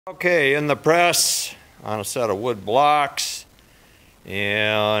Okay, in the press on a set of wood blocks,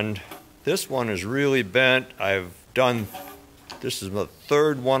 and this one is really bent. This is the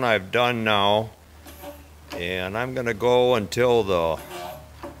third one I've done now, and I'm gonna go until the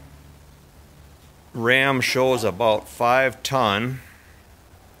ram shows about 5 ton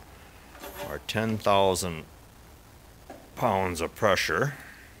or 10,000 pounds of pressure.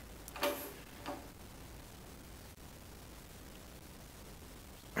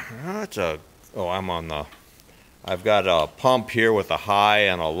 I've got a pump here with a high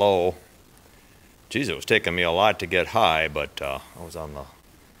and a low. Geez, it was taking me a lot to get high, but I was on the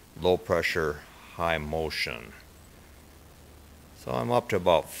low pressure, high motion. So I'm up to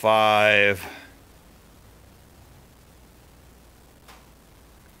about 5.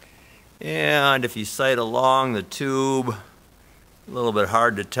 And if you sight along the tube, a little bit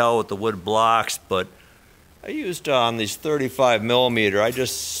hard to tell with the wood blocks, but I used on these 35 millimeter, I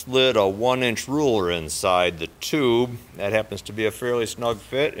just slid a 1-inch ruler inside the tube. That happens to be a fairly snug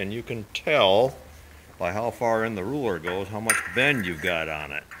fit, and you can tell by how far in the ruler goes how much bend you've got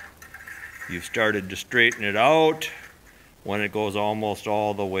on it. You've started to straighten it out when it goes almost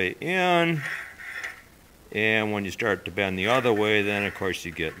all the way in, and when you start to bend the other way, then of course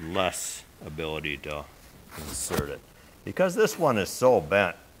you get less ability to insert it. Because this one is so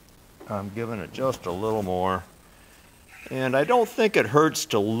bent, I'm giving it just a little more, and I don't think it hurts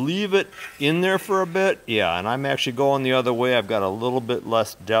to leave it in there for a bit. Yeah, and I'm actually going the other way. I've got a little bit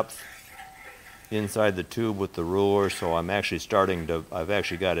less depth inside the tube with the ruler, so I've actually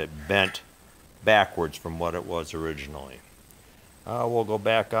got it bent backwards from what it was originally. We'll go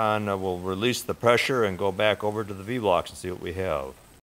back on, we'll release the pressure and go back over to the V-blocks and see what we have.